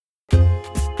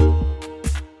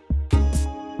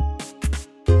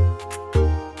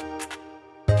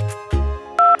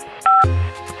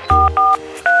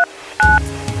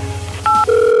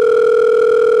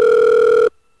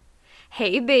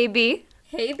Hey, baby.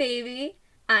 Hey baby,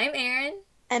 I'm Erin.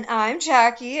 And I'm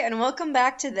Jackie, and welcome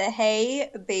back to the Hey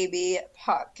Baby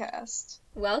podcast.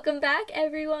 Welcome back,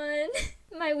 everyone.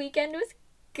 My weekend was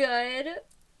good,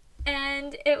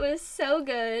 and it was so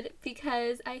good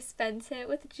because I spent it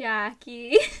with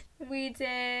Jackie. We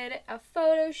did a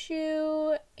photo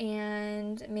shoot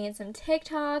and made some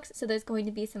TikToks, so there's going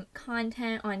to be some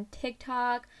content on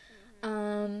TikTok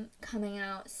coming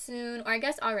out soon, or I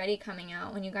guess already coming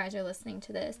out when you guys are listening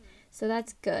to this. So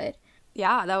that's good.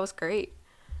 Yeah, that was great.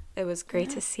 It was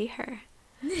great to see her.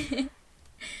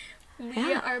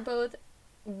 We are both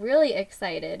really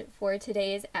excited for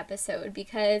today's episode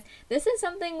because this is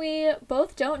something we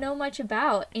both don't know much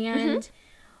about, and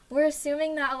we're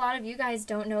assuming that a lot of you guys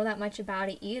don't know that much about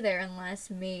it either, unless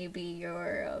maybe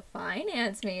you're a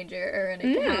finance major or an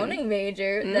accounting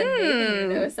major, then maybe you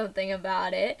know something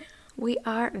about it. We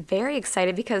are very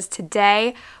excited because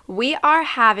today we are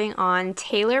having on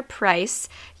Taylor Price.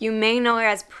 You may know her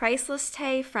as Priceless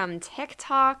Tay from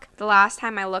TikTok. The last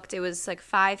time I looked, it was like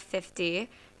 550,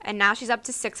 and now she's up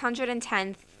to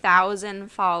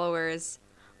 610,000 followers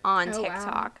on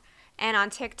TikTok. Wow. And on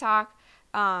TikTok,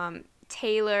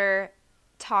 Taylor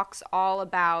talks all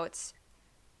about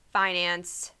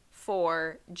finance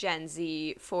for Gen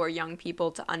Z, for young people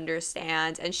to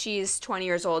understand, and she's 20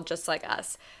 years old just like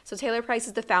us. So Taylor Price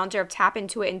is the founder of Tap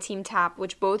Into It and Team Tap,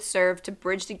 which both serve to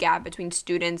bridge the gap between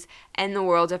students and the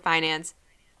world of finance.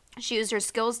 She used her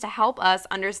skills to help us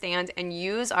understand and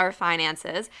use our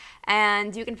finances,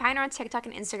 and you can find her on TikTok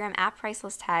and Instagram at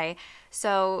PricelessTay.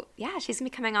 So yeah, she's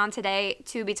gonna be coming on today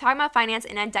to be talking about finance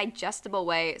in a digestible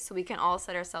way so we can all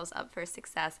set ourselves up for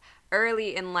success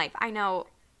early in life. I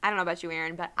don't know about you,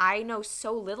 Erin, but I know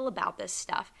so little about this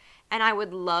stuff, and I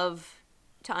would love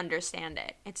to understand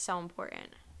it. It's so important.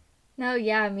 No,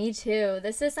 yeah, me too.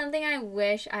 This is something I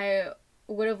wish I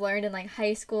would have learned in, like,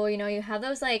 high school. You know, you have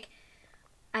those, like,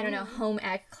 I don't know, home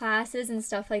ec classes and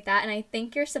stuff like that, and I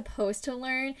think you're supposed to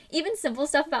learn even simple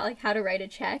stuff about, like, how to write a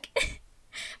check.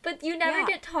 But you never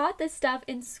get taught this stuff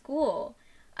in school.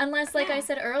 Unless, like I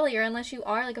said earlier, unless you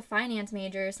are, like, a finance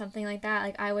major or something like that.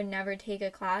 Like, I would never take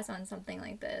a class on something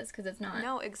like this because it's not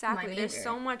No, exactly. my major. There's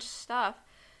so much stuff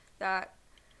that,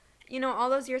 you know, all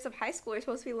those years of high school, you're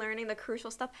supposed to be learning the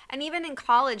crucial stuff. And even in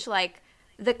college, like,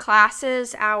 the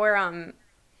classes, our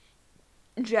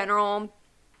general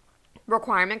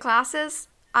requirement classes,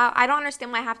 I don't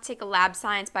understand why I have to take a lab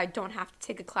science, but I don't have to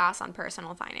take a class on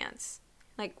personal finance.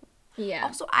 Like, yeah.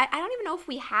 Also, I don't even know if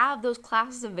we have those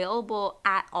classes available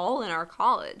at all in our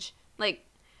college. Like,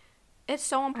 it's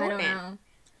so important. I don't know.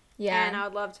 Yeah. And I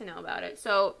would love to know about it.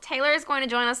 So, Taylor is going to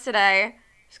join us today.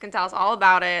 She's going to tell us all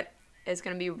about it. It's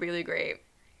going to be really great.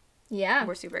 Yeah.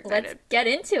 We're super excited. Let's get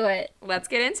into it. Let's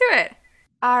get into it.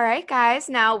 All right, guys.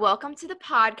 Now, welcome to the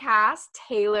podcast,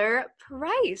 Taylor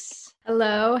Price.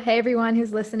 Hello. Hey, everyone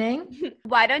who's listening.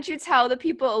 Why don't you tell the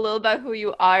people a little about who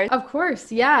you are? Of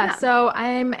course. Yeah. So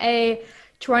I'm a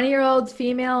 20-year-old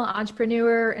female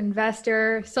entrepreneur,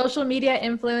 investor, social media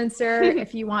influencer,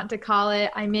 if you want to call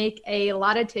it. I make a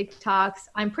lot of TikToks.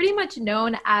 I'm pretty much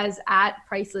known as at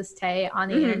Priceless Tay on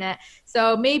the internet.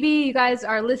 So maybe you guys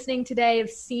are listening today,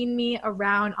 have seen me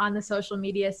around on the social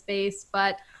media space,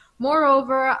 but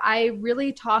moreover, I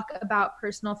really talk about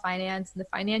personal finance and the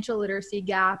financial literacy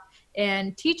gap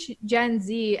and teach Gen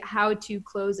Z how to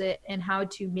close it and how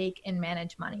to make and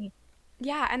manage money.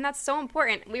 Yeah, and that's so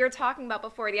important. We were talking about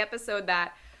before the episode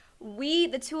that we,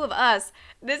 the two of us,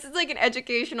 this is like an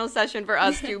educational session for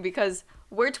us too because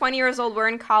we're 20 years old, we're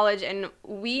in college, and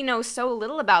we know so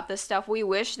little about this stuff. We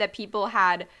wish that people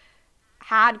had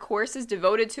courses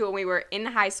devoted to when we were in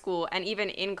high school and even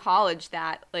in college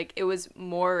that like it was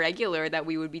more regular that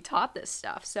we would be taught this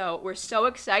stuff. So we're so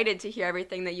excited to hear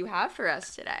everything that you have for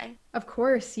us today. Of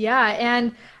course, yeah.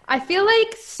 And I feel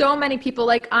like so many people,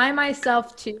 like I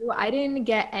myself too, I didn't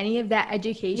get any of that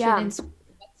education in school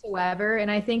whatsoever. And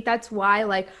I think that's why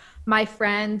like my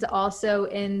friends also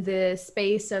in the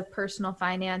space of personal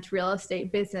finance, real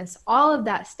estate, business, all of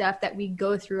that stuff that we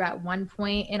go through at one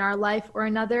point in our life or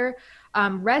another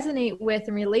resonate with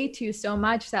and relate to so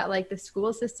much that like the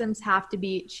school systems have to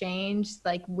be changed.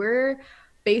 Like we're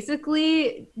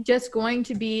basically just going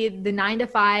to be the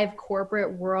 9-to-5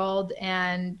 corporate world,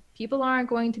 and people aren't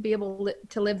going to be able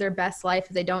to live their best life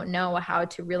if they don't know how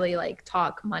to really like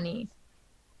talk money.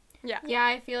 Yeah,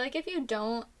 I feel like if you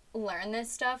don't learn this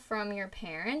stuff from your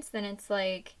parents, then it's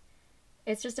like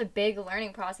it's just a big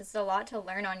learning process. It's a lot to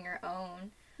learn on your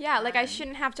own. Yeah, like I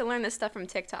shouldn't have to learn this stuff from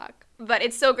TikTok. But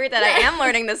it's so great that I am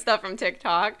learning this stuff from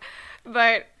TikTok.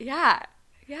 But yeah,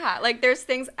 like there's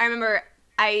things I remember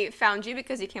I found you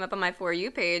because you came up on my For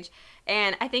You page,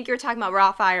 and I think you were talking about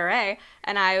Roth IRA,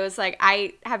 and I was like,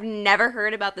 I have never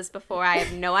heard about this before. I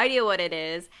have no idea what it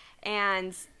is,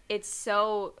 and it's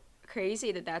so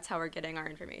crazy that that's how we're getting our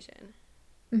information.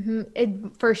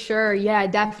 For sure. Yeah,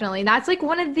 definitely. That's like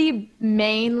one of the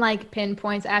main like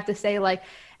pinpoints I have to say. Like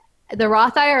the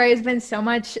Roth IRA has been so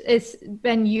much, it's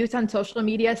been used on social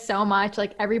media so much.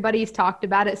 Like everybody's talked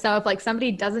about it. So if like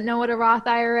somebody doesn't know what a Roth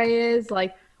IRA is,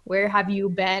 like where have you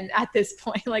been at this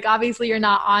point? Like obviously you're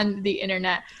not on the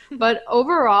internet. But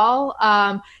overall,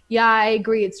 yeah, I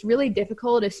agree. It's really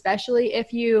difficult, especially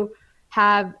if you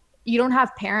don't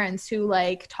have parents who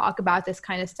like talk about this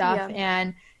kind of stuff. Yeah.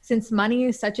 And since money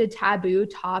is such a taboo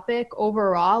topic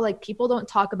overall, like people don't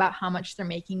talk about how much they're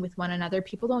making with one another.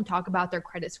 People don't talk about their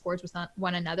credit scores with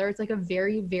one another. It's like a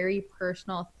very, very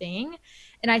personal thing.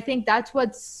 And I think that's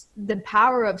what's the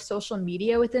power of social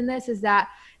media within this, is that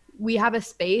we have a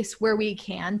space where we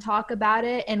can talk about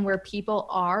it and where people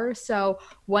are. So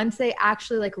once they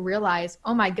actually like realize,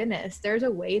 oh my goodness, there's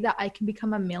a way that I can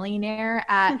become a millionaire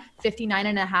at 59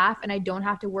 and a half and I don't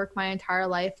have to work my entire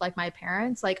life like my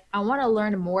parents. Like I want to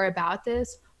learn more about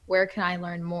this. Where can I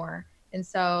learn more? And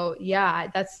so, yeah,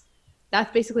 that's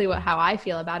basically how I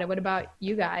feel about it. What about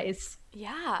you guys?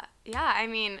 Yeah. I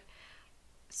mean,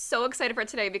 so excited for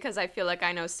today because I feel like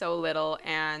I know so little,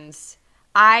 and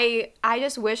I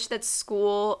just wish that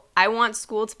I want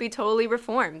school to be totally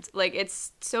reformed. Like,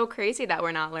 it's so crazy that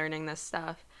we're not learning this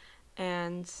stuff.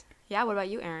 And yeah, what about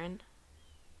you, Erin?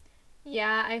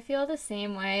 Yeah, I feel the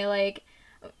same way. Like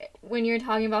when you're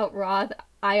talking about Roth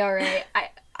IRA,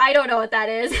 I don't know what that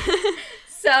is.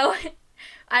 So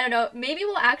I don't know. Maybe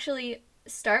we'll actually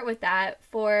start with that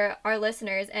for our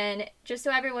listeners. And just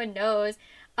so everyone knows,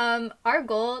 our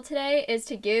goal today is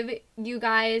to give you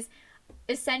guys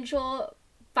essential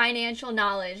financial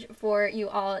knowledge for you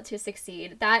all to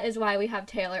succeed. That is why we have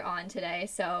Taylor on today.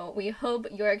 So we hope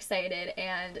you're excited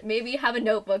and maybe have a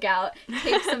notebook out,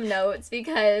 take some notes,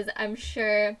 because I'm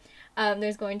sure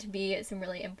there's going to be some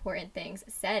really important things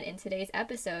said in today's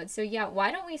episode. So yeah,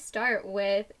 why don't we start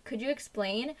with, could you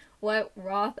explain what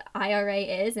Roth IRA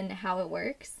is and how it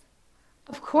works?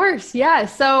 Of course, yeah.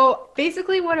 So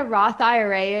basically what a Roth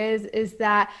IRA is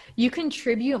that you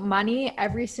contribute money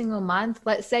every single month.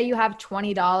 Let's say you have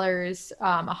 $20,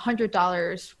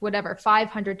 $100, whatever,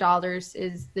 $500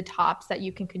 is the tops that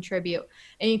you can contribute.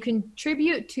 And you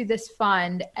contribute to this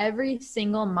fund every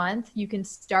single month. You can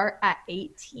start at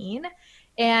 18.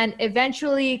 And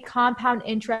eventually compound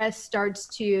interest starts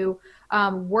to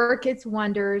work its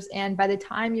wonders. And by the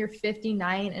time you're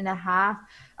 59 and a half,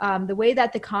 the way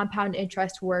that the compound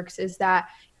interest works is that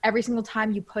every single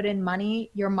time you put in money,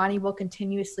 your money will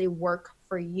continuously work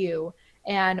for you.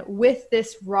 And with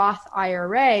this Roth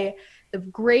IRA, the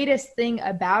greatest thing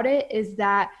about it is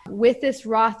that with this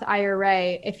Roth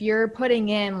IRA, if you're putting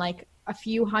in like a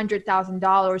few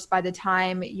 $100,000 by the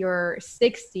time you're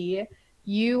 60,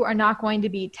 you are not going to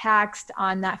be taxed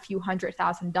on that few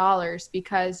 $100,000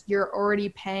 because you're already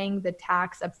paying the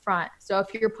tax up front. So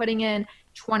if you're putting in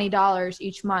 $20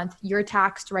 each month, you're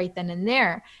taxed right then and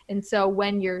there. And so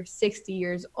when you're 60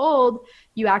 years old,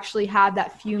 you actually have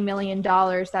that few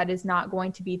 $1,000,000 that is not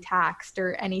going to be taxed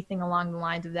or anything along the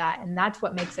lines of that. And that's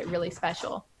what makes it really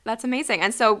special. That's amazing.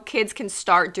 And so kids can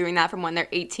start doing that from when they're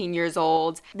 18 years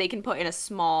old. They can put in a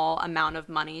small amount of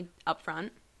money up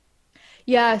front.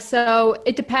 Yeah, so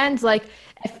it depends. Like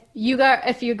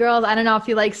if you girls, I don't know if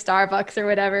you like Starbucks or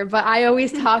whatever, but I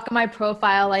always talk on my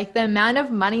profile, like the amount of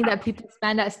money that people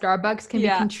spend at Starbucks can be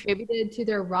contributed to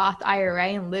their Roth IRA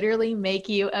and literally make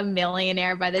you a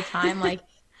millionaire by the time like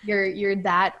you're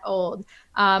that old.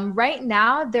 Right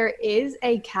now there is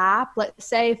a cap. Let's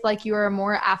say if like you're a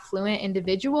more affluent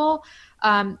individual,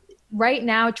 right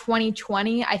now,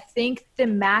 2020, I think the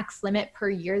max limit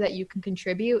per year that you can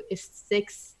contribute is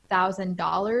 $6,000.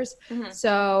 Mm-hmm.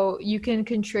 So you can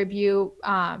contribute,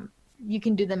 you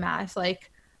can do the math,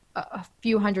 like a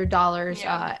few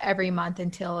 $100s every month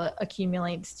until it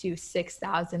accumulates to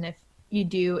 6,000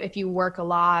 if you work a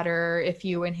lot or if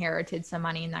you inherited some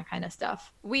money and that kind of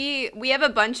stuff. We have a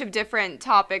bunch of different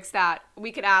topics that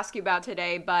we could ask you about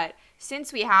today, but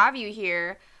since we have you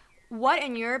here, what,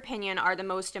 in your opinion, are the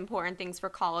most important things for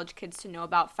college kids to know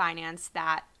about finance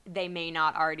that they may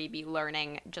not already be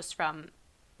learning just from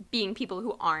being people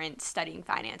who aren't studying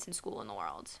finance in school in the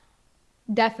world?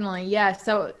 Definitely, yeah.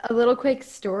 So a little quick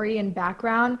story and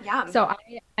background. Yeah. So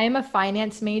I am a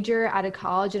finance major out of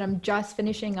college and I'm just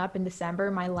finishing up in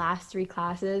December my last three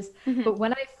classes. But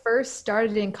when I first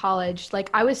started in college, like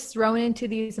I was thrown into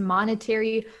these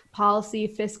monetary policy,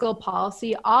 fiscal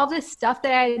policy, all this stuff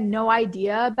that I had no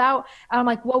idea about. And I'm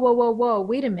like, whoa, whoa, whoa, whoa,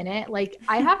 wait a minute. Like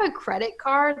I have a credit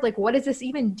card. Like what does this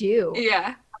even do?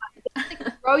 Yeah.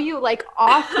 Throw you like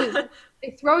off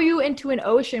they throw you into an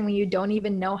ocean when you don't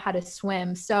even know how to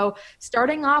swim. So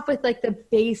starting off with like the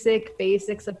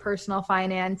basics of personal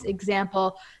finance,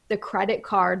 example, the credit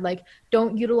card, like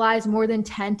don't utilize more than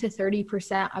 10 to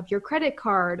 30% of your credit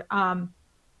card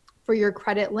for your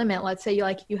credit limit. Let's say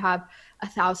you have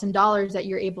 $1,000 that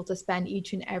you're able to spend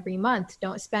each and every month.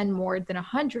 Don't spend more than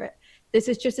 100. This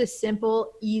is just a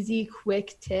simple, easy,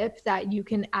 quick tip that you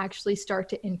can actually start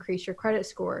to increase your credit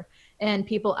score. And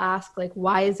people ask like,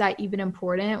 why is that even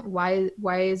important? Why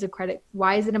is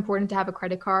it important to have a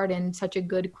credit card and such a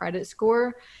good credit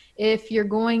score? If you're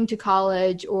going to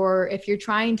college or if you're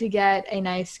trying to get a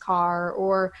nice car,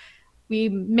 or we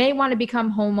may want to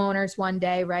become homeowners one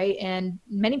day, right? And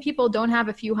many people don't have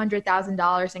a few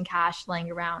 $100,000 in cash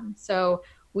laying around. So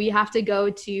we have to go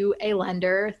to a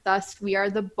lender. Thus, we are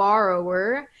the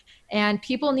borrower. And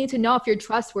people need to know if you're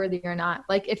trustworthy or not.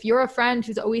 Like if you're a friend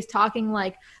who's always talking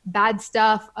like bad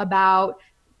stuff about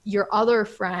your other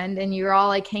friend and you're all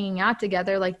like hanging out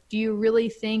together, like do you really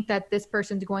think that this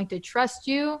person's going to trust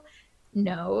you?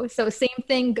 No. So same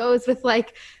thing goes with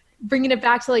like bringing it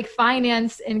back to like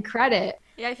finance and credit.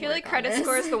 Yeah, I feel like credit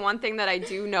score is the one thing that I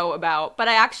do know about, but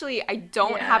I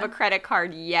don't have a credit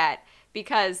card yet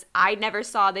because I never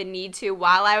saw the need to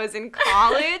while I was in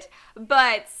college,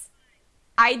 but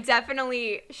I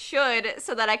definitely should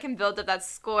so that I can build up that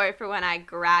score for when I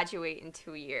graduate in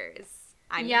 2 years.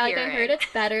 I heard it's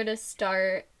better to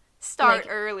start like,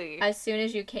 early. As soon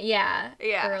as you can. Yeah.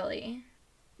 Early.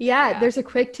 Yeah, there's a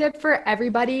quick tip for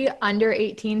everybody under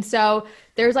 18. So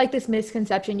there's like this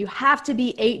misconception. You have to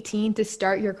be 18 to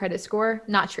start your credit score.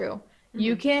 Not true.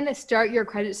 You can start your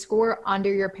credit score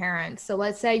under your parents. So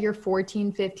let's say you're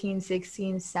 14, 15,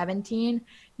 16, 17.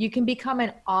 You can become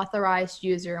an authorized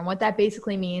user. And what that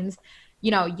basically means,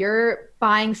 you're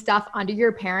buying stuff under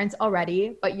your parents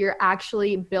already, but you're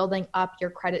actually building up your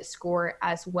credit score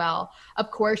as well.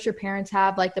 Of course, your parents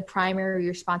have like the primary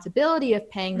responsibility of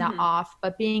paying that off,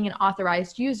 but being an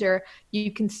authorized user,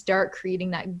 you can start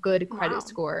creating that good credit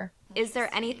score. Is there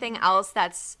anything else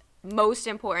that's most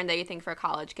important that you think for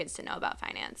college kids to know about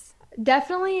finance?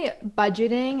 Definitely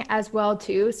budgeting as well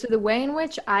too. So the way in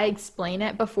which I explain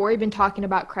it before even talking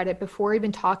about credit, before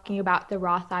even talking about the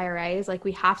Roth IRAs, like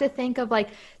we have to think of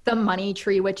like the money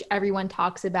tree, which everyone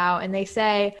talks about. And they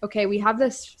say, okay, we have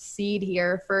this seed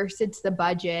here. First, it's the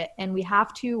budget, and we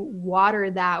have to water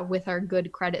that with our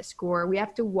good credit score. We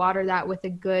have to water that with a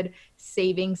good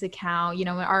savings account,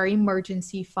 our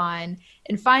emergency fund.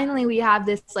 And finally, we have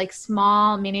this like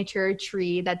small miniature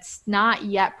tree that's not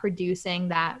yet producing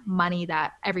that money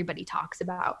that everybody talks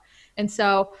about. And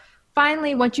so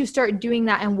finally, once you start doing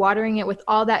that and watering it with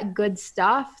all that good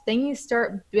stuff, then you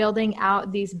start building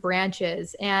out these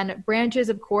branches. And branches,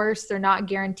 of course, they're not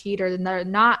guaranteed, or they're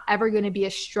not ever going to be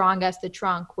as strong as the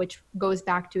trunk, which goes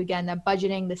back to, again, the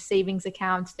budgeting, the savings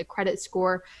accounts, the credit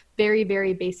score, very,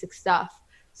 very basic stuff.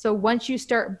 So once you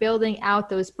start building out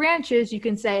those branches, you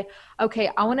can say, okay,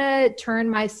 I want to turn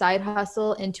my side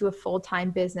hustle into a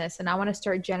full-time business, and I want to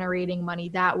start generating money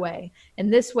that way.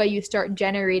 And this way you start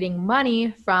generating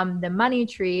money from the money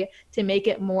tree to make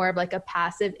it more of like a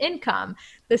passive income.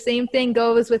 The same thing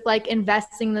goes with like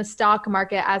investing in the stock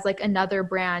market as like another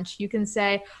branch. You can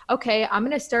say, okay, I'm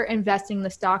going to start investing in the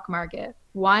stock market.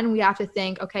 One, we have to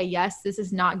think, okay, yes, this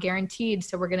is not guaranteed,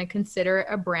 so we're going to consider it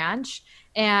a branch.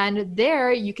 And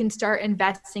there you can start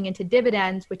investing into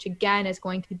dividends, which again is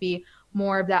going to be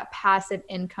more of that passive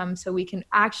income. So we can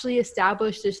actually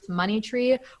establish this money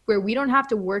tree where we don't have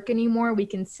to work anymore. We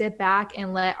can sit back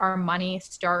and let our money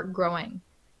start growing.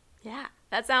 Yeah,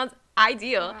 that sounds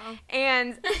ideal. Wow.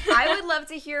 And I would love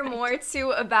to hear more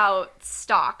too about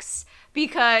stocks,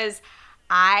 because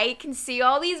I can see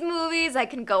all these movies. I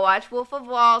can go watch Wolf of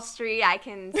Wall Street. I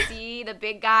can see the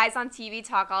big guys on TV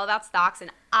talk all about stocks, and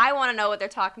I want to know what they're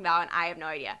talking about, and I have no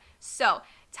idea. So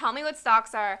tell me what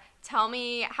stocks are, tell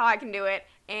me how I can do it,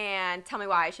 and tell me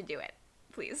why I should do it,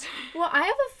 please. Well, I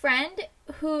have a friend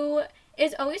who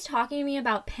is always talking to me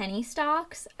about penny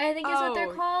stocks, I think is what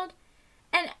they're called.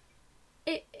 And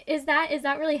is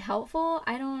that really helpful?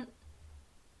 I don't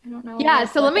know. Yeah,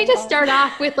 so let me just start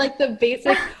off with like the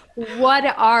basic what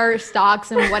are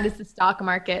stocks and what is the stock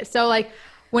market? So like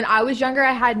when I was younger,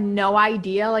 I had no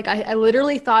idea. Like I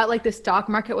literally thought like the stock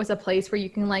market was a place where you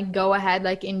can like go ahead,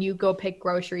 like, and you go pick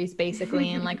groceries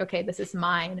basically and like, okay, this is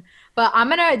mine. But I'm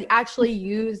going to actually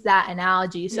use that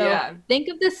analogy. So think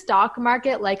of the stock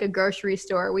market like a grocery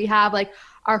store. We have like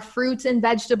our fruits and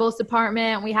vegetables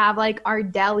department. We have like our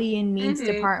deli and meats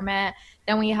department.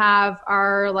 Then we have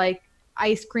our like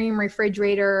ice cream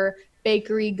refrigerator,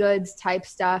 bakery goods type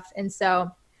stuff. And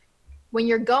so when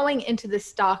you're going into the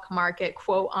stock market,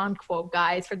 quote unquote,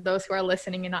 guys, for those who are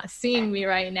listening and not seeing me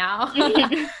right now,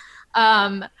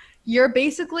 you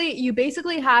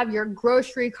basically have your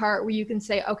grocery cart where you can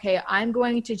say, okay, I'm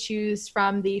going to choose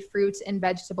from the fruits and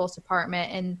vegetables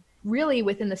department. And really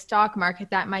within the stock market,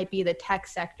 that might be the tech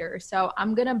sector. So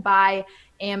I'm going to buy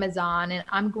Amazon and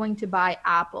I'm going to buy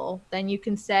Apple. Then you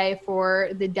can say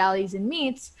for the delis and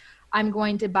meats, I'm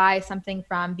going to buy something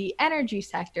from the energy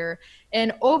sector.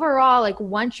 And overall, like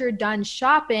once you're done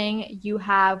shopping, you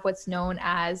have what's known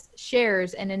as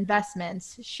shares and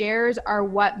investments. Shares are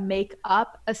what make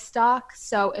up a stock.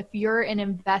 So if you're an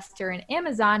investor in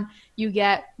Amazon, you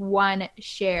get one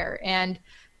share. And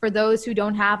for those who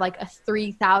don't have like a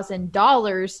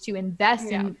 $3,000 to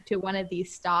invest into one of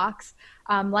these stocks,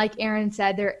 like Erin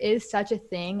said, there is such a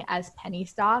thing as penny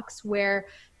stocks where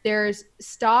there's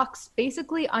stocks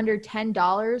basically under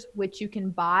 $10, which you can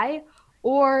buy,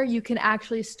 or you can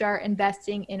actually start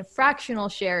investing in fractional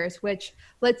shares, which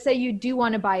let's say you do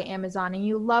want to buy Amazon and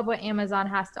you love what Amazon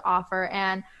has to offer.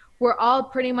 And we're all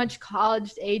pretty much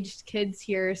college-aged kids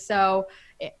here. So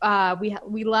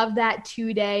we love that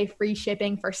 2-day free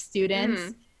shipping for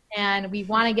students. And we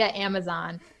want to get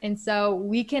Amazon. And so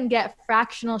we can get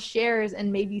fractional shares and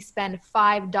maybe spend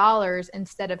 $5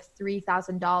 instead of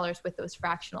 $3,000 with those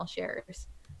fractional shares.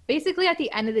 Basically, at the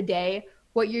end of the day,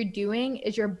 what you're doing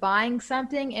is you're buying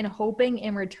something and hoping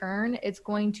in return it's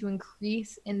going to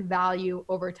increase in value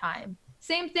over time.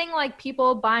 Same thing like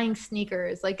people buying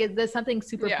sneakers. Like there's something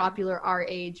super popular our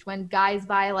age when guys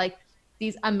buy like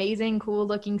these amazing, cool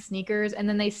looking sneakers and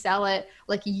then they sell it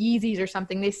like Yeezys or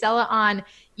something. They sell it on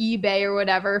eBay or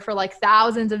whatever for like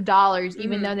thousands of dollars,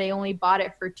 even though they only bought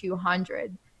it for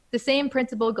 $200. The same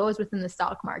principle goes within the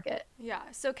stock market. Yeah.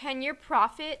 So can your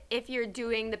profit, if you're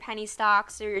doing the penny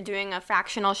stocks or you're doing a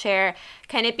fractional share,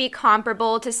 can it be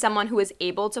comparable to someone who is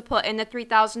able to put in the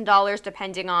 $3,000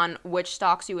 depending on which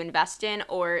stocks you invest in,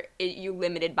 or are you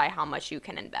limited by how much you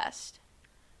can invest?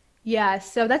 Yeah,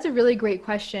 so that's a really great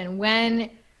question.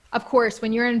 Of course,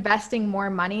 when you're investing more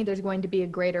money, there's going to be a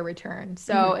greater return.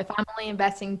 So if I'm only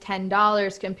investing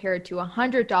 $10 compared to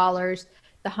 $100,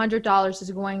 the $100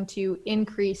 is going to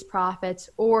increase profits.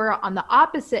 Or on the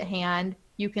opposite hand,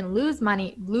 you can lose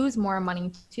more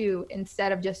money too,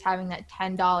 instead of just having that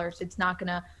 $10. It's not going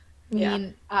to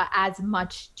mean as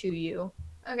much to you.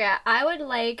 Okay, I would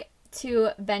like to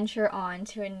venture on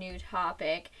to a new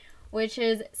topic, which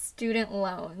is student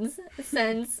loans.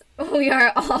 Since we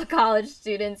are all college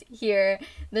students here,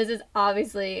 this is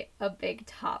obviously a big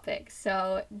topic.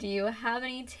 So do you have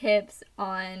any tips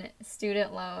on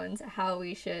student loans, how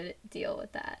we should deal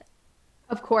with that?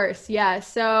 Of course, yeah.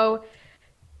 So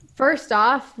first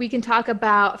off, we can talk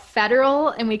about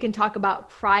federal and we can talk about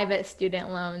private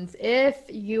student loans. If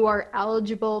you are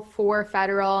eligible for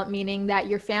federal, meaning that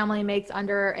your family makes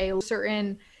under a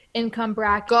certain income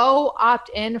bracket, go opt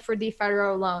in for the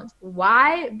federal loans.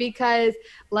 Why? Because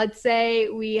let's say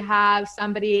we have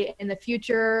somebody in the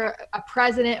future, a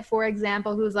president, for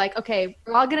example, who's like, okay,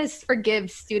 we're all going to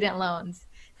forgive student loans.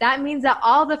 That means that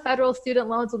all the federal student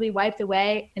loans will be wiped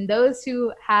away, and those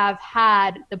who have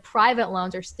had the private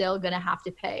loans are still going to have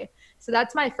to pay. So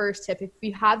that's my first tip. If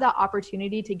you have the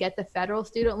opportunity to get the federal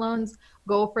student loans,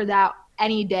 go for that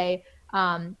any day.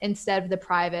 Instead of the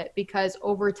private, because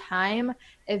over time,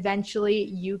 eventually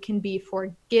you can be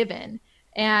forgiven.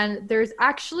 And there's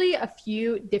actually a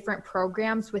few different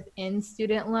programs within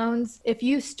student loans. If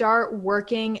you start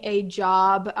working a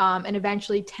job and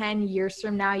eventually 10 years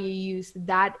from now, you use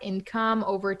that income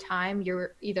over time,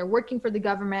 you're either working for the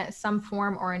government, some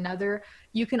form or another,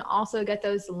 you can also get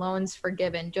those loans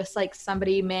forgiven, just like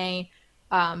somebody may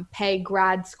pay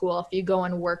grad school if you go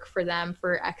and work for them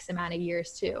for X amount of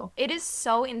years too. It is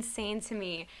so insane to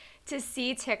me to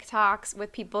see TikToks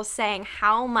with people saying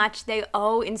how much they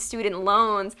owe in student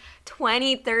loans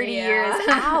 20, 30 years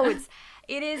out.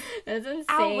 It is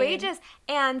outrageous.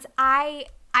 And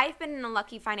I've been in a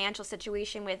lucky financial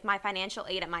situation with my financial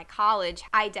aid at my college.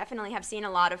 I definitely have seen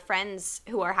a lot of friends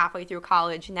who are halfway through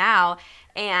college now,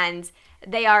 and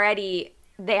they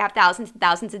have thousands and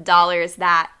thousands of dollars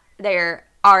that they're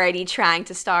already trying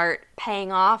to start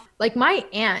paying off. Like my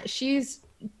aunt, she's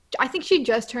I think she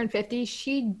just turned 50.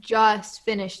 She just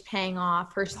finished paying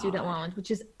off her student loans, which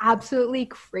is absolutely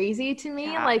crazy to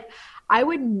me. Yeah. Like, I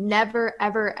would never,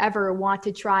 ever, ever want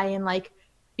to try and like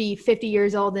be 50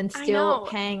 years old and still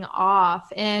paying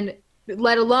off. And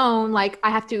let alone like I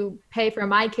have to pay for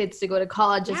my kids to go to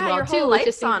college as well your too. whole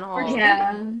life's on hold.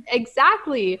 Yeah.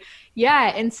 Exactly.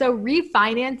 Yeah. And so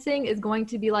refinancing is going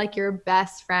to be like your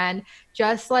best friend.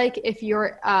 Just like if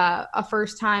you're a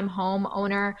first-time home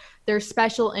owner, there's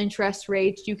special interest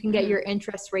rates. You can get your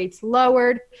interest rates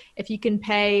lowered if you can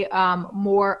pay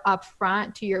more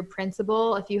upfront to your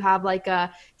principal. If you have like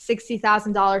a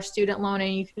 $60,000 student loan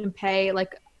and you can pay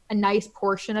like a nice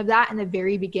portion of that in the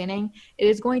very beginning, it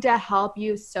is going to help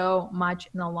you so much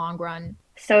in the long run.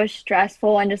 So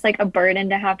stressful and just like a burden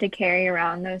to have to carry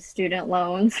around those student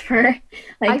loans for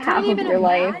like half of your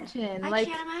life. I can't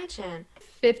imagine.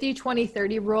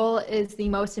 50-20-30 rule is the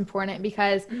most important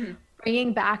because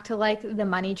bringing back to like the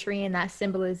money tree and that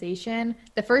symbolization,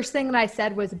 the first thing that I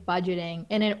said was budgeting.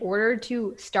 And in order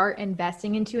to start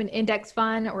investing into an index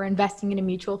fund or investing in a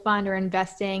mutual fund or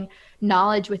investing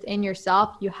knowledge within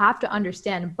yourself, you have to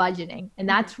understand budgeting. And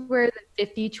that's where the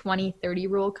 50-20-30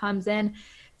 rule comes in.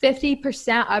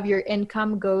 50% of your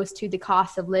income goes to the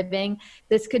cost of living.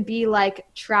 This could be like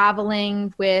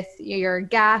traveling with your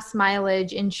gas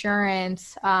mileage,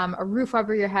 insurance, a roof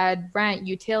over your head, rent,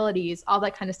 utilities, all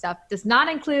that kind of stuff. Does not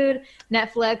include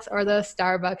Netflix or those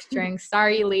Starbucks drinks.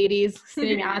 Sorry, ladies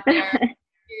sitting out there.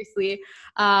 Seriously.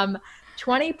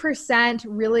 20%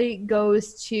 really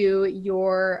goes to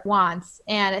your wants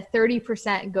and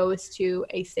 30% goes to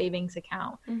a savings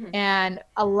account. And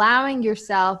allowing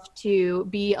yourself to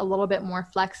be a little bit more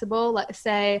flexible. Let's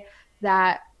say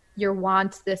that your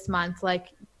wants this month, like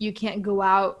you can't go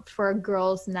out for a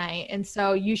girls' night. And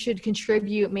so you should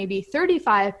contribute maybe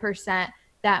 35%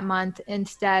 that month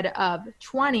instead of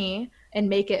 20 and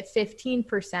make it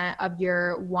 15% of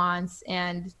your wants.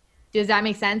 And does that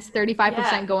make sense?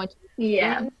 35% going to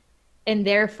and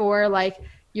therefore like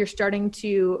you're starting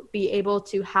to be able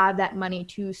to have that money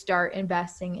to start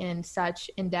investing in such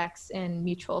index and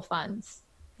mutual funds.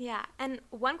 Yeah. And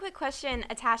one quick question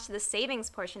attached to the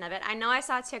savings portion of it. I know I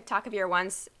saw a TikTok of your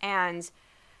once and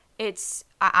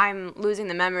I'm losing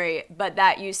the memory, but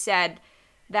that you said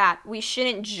that we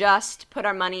shouldn't just put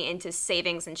our money into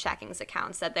savings and checkings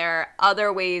accounts, that there are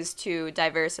other ways to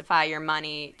diversify your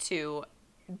money to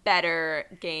better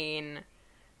gain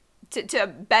to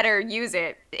better use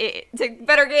it, to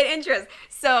better gain interest.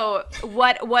 So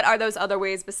what are those other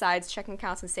ways besides checking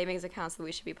accounts and savings accounts that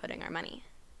we should be putting our money?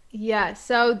 Yeah,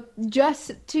 so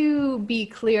just to be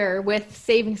clear with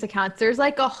savings accounts, there's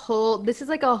like this is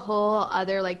like a whole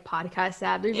other like podcast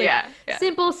app. There's like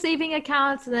simple saving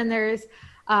accounts, and then there's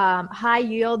high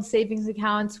yield savings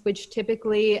accounts, which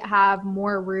typically have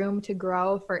more room to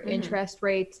grow for interest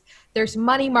rates. There's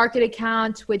money market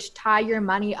accounts, which tie your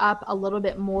money up a little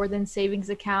bit more than savings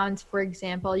accounts. For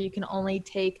example, you can only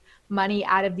take money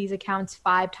out of these accounts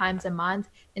 5 times a month.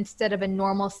 Instead of a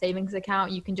normal savings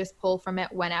account, you can just pull from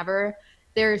it whenever.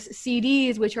 There's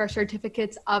CDs, which are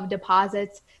certificates of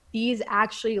deposits. These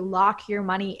actually lock your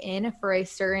money in for a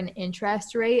certain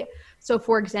interest rate. So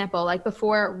for example, like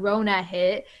before Rona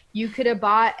hit, you could have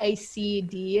bought a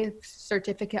CD,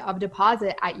 certificate of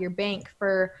deposit, at your bank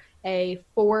for a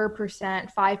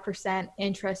 4%, 5%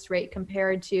 interest rate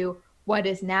compared to what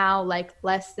is now like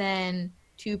less than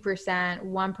 2%,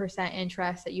 1%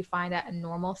 interest that you find at a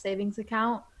normal savings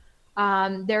account.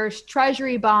 There's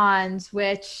treasury bonds,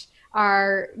 which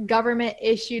are government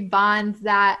issued bonds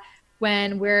that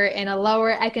when we're in a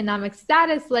lower economic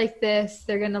status like this,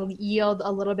 they're going to yield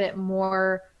a little bit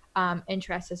more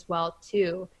interest as well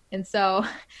too. And so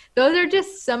those are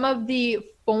just some of the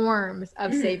forms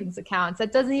of savings accounts.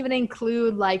 That doesn't even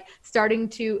include like starting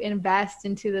to invest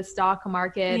into the stock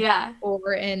market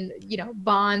or in,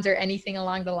 bonds or anything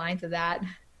along the lines of that.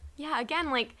 Yeah, again,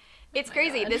 like it's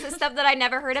crazy. This is stuff that I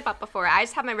never heard about before. I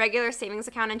just have my regular savings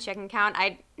account and checking account.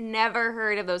 I'd never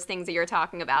heard of those things that you're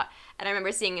talking about. And I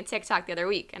remember seeing a TikTok the other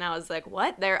week, and I was like,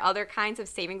 what? There are other kinds of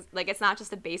savings. Like, it's not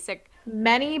just a basic.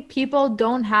 Many people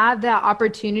don't have that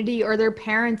opportunity, or their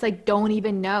parents, like, don't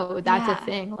even know that's a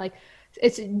thing. Like,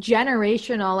 it's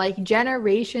generational. Like,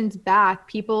 generations back,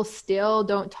 people still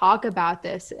don't talk about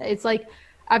this. It's like,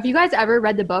 have you guys ever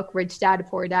read the book Rich Dad,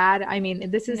 Poor Dad? I mean,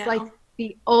 this is like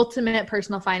the ultimate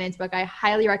personal finance book. I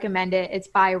highly recommend it. It's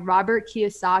by Robert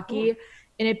Kiyosaki.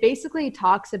 And it basically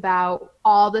talks about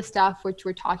all the stuff which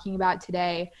we're talking about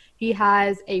today. He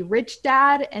has a rich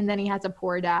dad and then he has a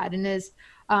poor dad. And his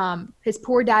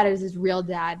poor dad is his real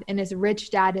dad. And his rich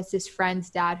dad is his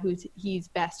friend's dad who's he's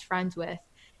best friends with.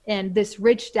 And this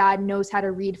rich dad knows how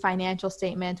to read financial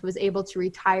statements, was able to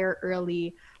retire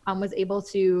early, was able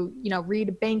to,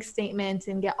 read bank statements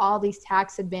and get all these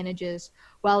tax advantages,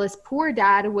 while this poor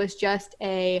dad was just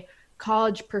a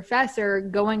college professor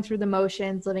going through the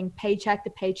motions, living paycheck to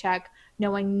paycheck,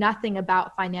 knowing nothing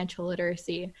about financial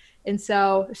literacy. And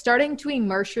so starting to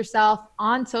immerse yourself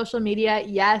on social media.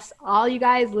 Yes, all you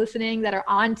guys listening that are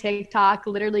on TikTok,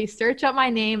 literally search up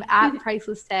my name at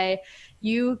Priceless Tay.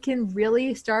 You can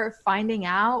really start finding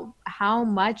out how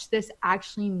much this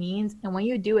actually means. And when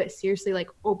you do, it seriously like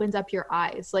opens up your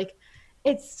eyes. Like,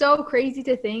 it's so crazy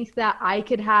to think that I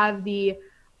could have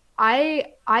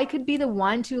I could be the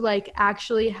one to like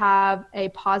actually have a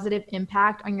positive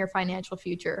impact on your financial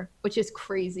future, which is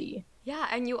crazy. Yeah,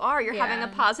 and you're having a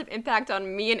positive impact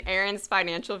on me and Erin's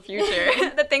financial future.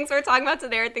 The things we're talking about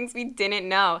today are things we didn't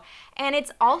know. And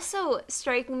it's also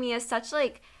striking me as such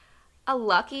like a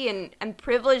lucky and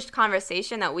privileged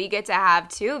conversation that we get to have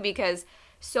too, because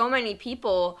so many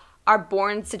people are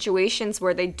born in situations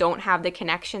where they don't have the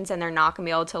connections and they're not going to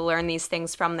be able to learn these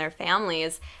things from their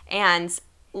families. And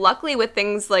luckily with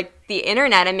things like the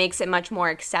internet, it makes it much more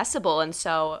accessible. And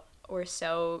so we're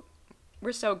so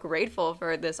grateful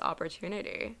for this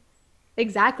opportunity.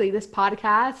 Exactly. This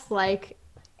podcast, like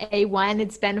A1,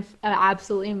 it's been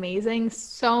absolutely amazing.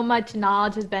 So much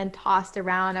knowledge has been tossed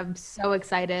around. I'm so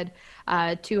excited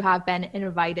to have been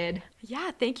invited.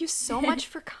 Yeah, thank you so much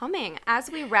for coming. As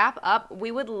we wrap up,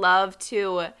 we would love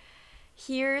to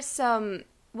hear some,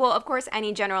 well, of course,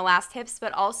 any general last tips,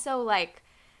 but also like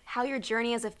how your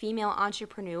journey as a female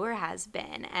entrepreneur has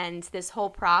been and this whole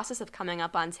process of coming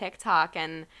up on TikTok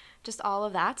and just all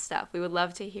of that stuff. We would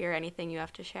love to hear anything you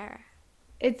have to share.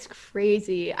 It's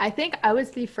crazy. I think I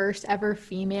was the first ever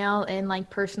female in like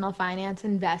personal finance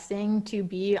investing to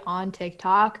be on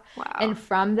TikTok. Wow. And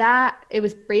from that, it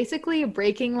was basically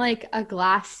breaking like a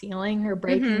glass ceiling or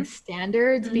breaking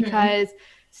standards because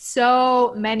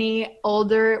so many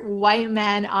older white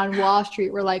men on Wall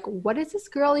Street were like, what is this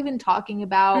girl even talking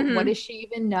about? What does she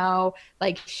even know?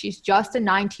 Like, she's just a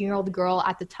 19-year-old girl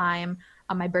at the time.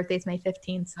 My birthday's May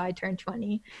 15th, so I turned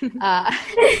 20.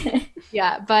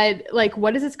 Yeah, but like,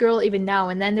 what does this girl even know?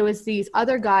 And then there was these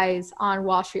other guys on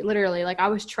Wall Street, literally, like I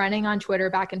was trending on Twitter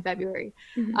back in February.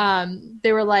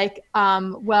 They were like,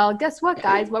 well, guess what,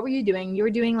 guys? What were you doing? You were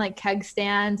doing like keg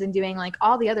stands and doing like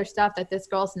all the other stuff that this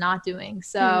girl's not doing.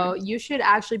 So you should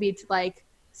actually be like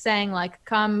saying like,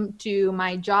 come to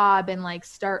my job and like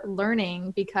start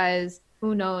learning, because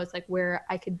who knows like where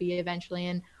I could be eventually.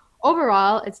 And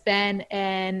overall, it's been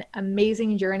an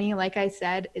amazing journey. Like I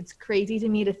said, it's crazy to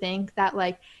me to think that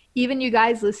like even you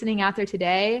guys listening out there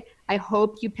today, I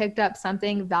hope you picked up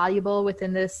something valuable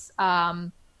within this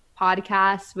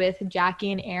podcast with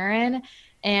Jackie and Erin,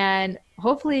 and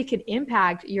hopefully it could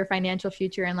impact your financial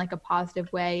future in like a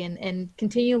positive way, and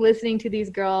continue listening to these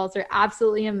girls. They're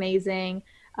absolutely amazing.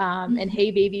 And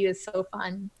Hey Baby is so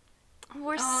fun.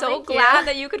 We're so glad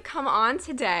that you could come on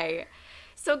today.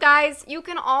 So guys, you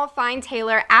can all find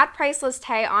Taylor at Priceless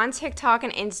Tay on TikTok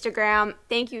and Instagram.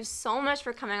 Thank you so much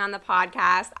for coming on the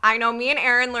podcast. I know me and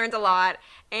Erin learned a lot,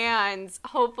 and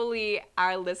hopefully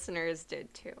our listeners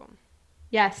did too.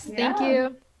 Yes, thank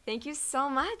you. Thank you so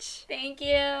much. Thank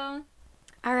you.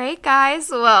 All right,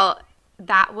 guys. Well,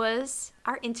 that was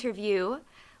our interview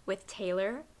with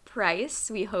Taylor Price.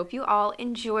 We hope you all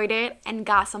enjoyed it and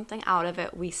got something out of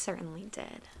it. We certainly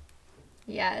did.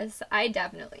 Yes, I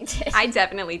definitely did. I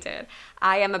definitely did.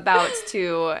 I am about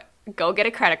to go get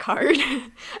a credit card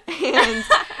and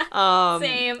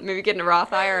Same. Maybe get in a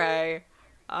Roth IRA.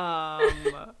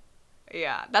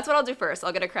 Yeah, that's what I'll do first.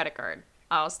 I'll get a credit card.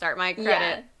 I'll start my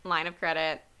line of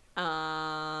credit.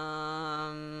 Sounds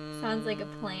like a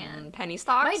plan. Penny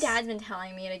stocks. My dad's been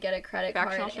telling me to get a credit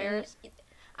fractional card. Shares.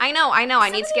 I know. I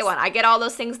need to get one. I get all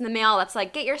those things in the mail that's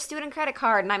like, get your student credit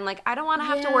card. And I'm like, I don't want to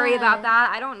have to worry about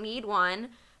that. I don't need one.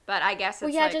 But I guess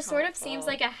it's it just sort of seems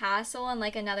like a hassle and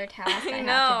like another task I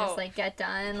have to just like get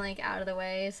done, like out of the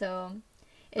way. So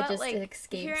it just escapes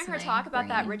hearing her my talk about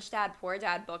that brain. Rich Dad, Poor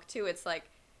Dad book too, it's like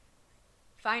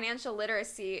financial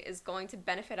literacy is going to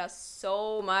benefit us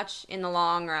so much in the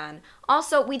long run.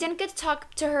 Also, we didn't get to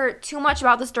talk to her too much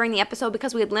about this during the episode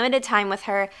because we had limited time with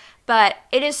her, but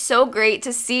it is so great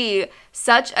to see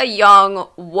such a young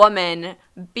woman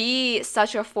be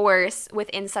such a force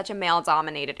within such a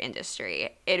male-dominated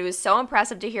industry. It was so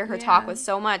impressive to hear her talk with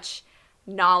so much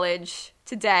knowledge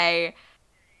today.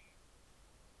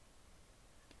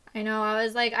 I know. I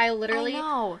was like, I'm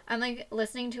like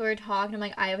listening to her talk, and I'm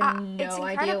like, I have no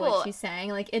idea what she's saying.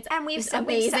 Like, it's amazing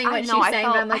what she's saying,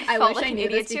 but I'm like, I wish I knew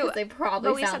this because I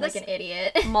probably sound like an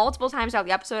idiot. Multiple times throughout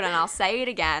the episode, and I'll say it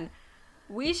again.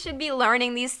 We should be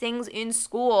learning these things in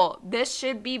school. This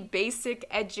should be basic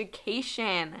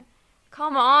education.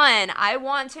 Come on. I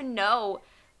want to know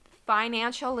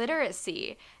financial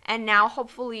literacy. And now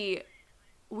hopefully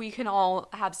we can all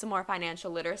have some more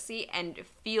financial literacy and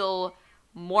feel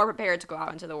more prepared to go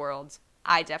out into the world.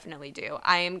 I definitely do.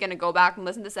 I am going to go back and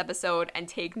listen to this episode and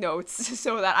take notes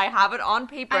so that I have it on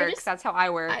paper because that's how I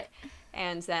work.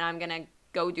 And then I'm going to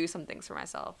go do some things for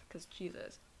myself because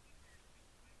Jesus.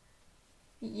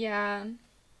 Yeah.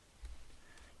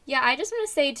 Yeah, I just want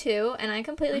to say, too, and I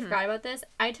completely forgot about this,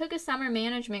 I took a summer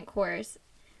management course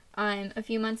a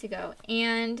few months ago,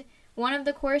 and one of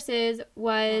the courses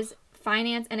was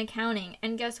finance and accounting,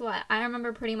 and guess what? I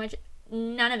remember pretty much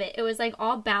none of it. It was, like,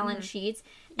 all balance sheets,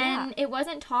 and it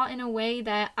wasn't taught in a way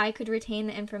that I could retain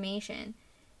the information.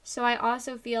 So I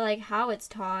also feel like how it's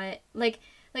taught, like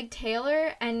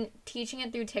Taylor and teaching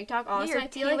it through TikTok also, I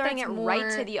feel like that's it more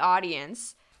right to the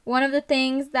audience. One of the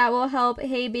things that will help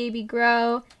Hey Baby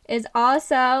grow is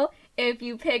also if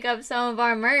you pick up some of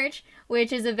our merch,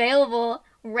 which is available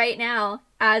right now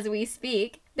as we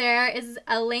speak. There is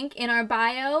a link in our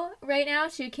bio right now,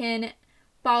 so you can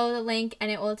follow the link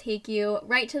and it will take you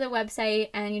right to the website,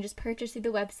 and you just purchase through the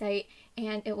website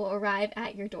and it will arrive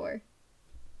at your door.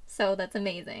 So that's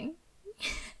amazing.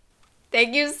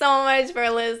 Thank you so much for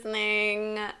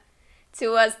listening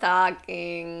to us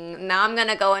talking. Now I'm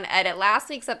gonna go and edit last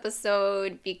week's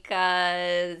episode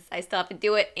because I still have to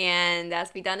do it, and that's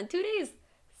to be done in 2 days.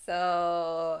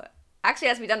 So actually,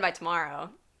 it has to be done by tomorrow.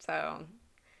 So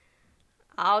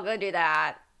I'll go do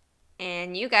that,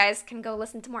 and you guys can go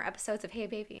listen to more episodes of Hey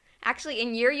Baby. Actually,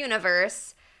 in your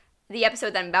universe, the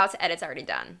episode that I'm about to edit's already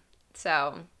done.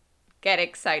 So get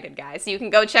excited, guys. You can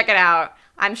go check it out.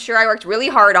 I'm sure I worked really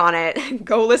hard on it.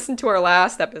 Go listen to our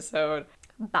last episode.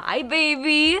 Bye,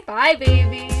 baby. Bye,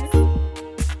 baby.